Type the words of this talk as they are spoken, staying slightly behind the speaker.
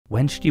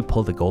When should you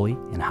pull the goalie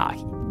in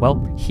hockey?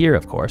 Well, here,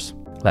 of course,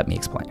 let me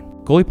explain.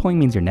 Goalie pulling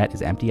means your net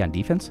is empty on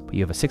defense, but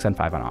you have a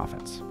 6-on-5 on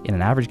offense. In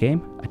an average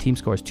game, a team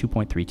scores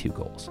 2.32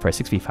 goals. For a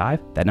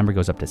 6v5, that number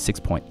goes up to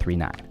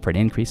 6.39, for an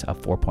increase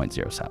of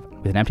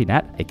 4.07. With an empty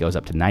net, it goes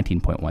up to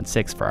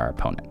 19.16 for our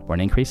opponent, or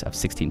an increase of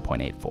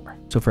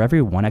 16.84. So for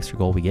every one extra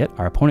goal we get,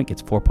 our opponent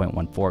gets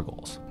 4.14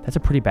 goals. That's a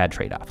pretty bad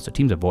trade-off, so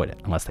teams avoid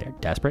it unless they are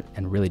desperate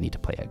and really need to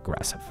play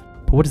aggressive.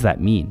 But what does that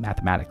mean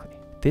mathematically?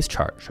 This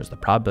chart shows the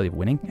probability of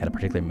winning at a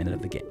particular minute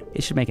of the game.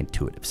 It should make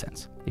intuitive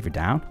sense. If you're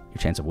down, your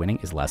chance of winning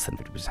is less than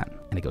 50%,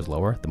 and it goes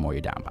lower the more you're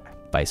down by.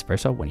 Vice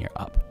versa when you're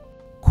up.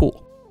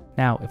 Cool.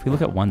 Now, if we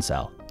look at one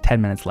cell, 10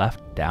 minutes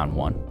left, down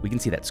 1, we can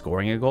see that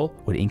scoring a goal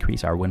would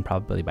increase our win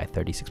probability by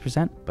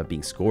 36%, but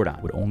being scored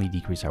on would only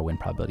decrease our win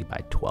probability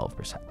by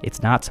 12%.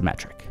 It's not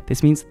symmetric.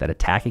 This means that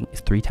attacking is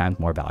 3 times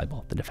more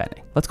valuable than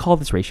defending. Let's call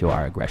this ratio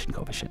our aggression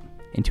coefficient.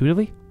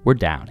 Intuitively, we're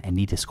down and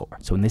need to score.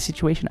 So in this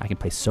situation, I can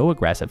play so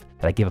aggressive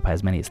that I give up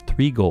as many as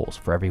 3 goals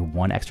for every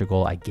 1 extra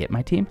goal I get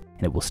my team,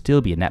 and it will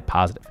still be a net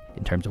positive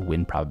in terms of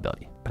win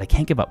probability. But I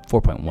can't give up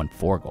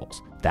 4.14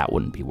 goals. That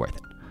wouldn't be worth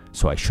it.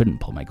 So I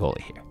shouldn't pull my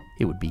goalie here.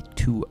 It would be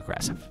too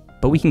aggressive.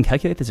 But we can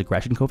calculate this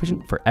aggression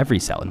coefficient for every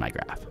cell in my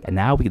graph. And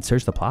now we can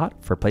search the plot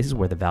for places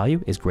where the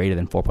value is greater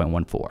than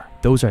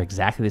 4.14. Those are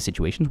exactly the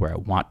situations where I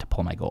want to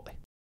pull my goalie.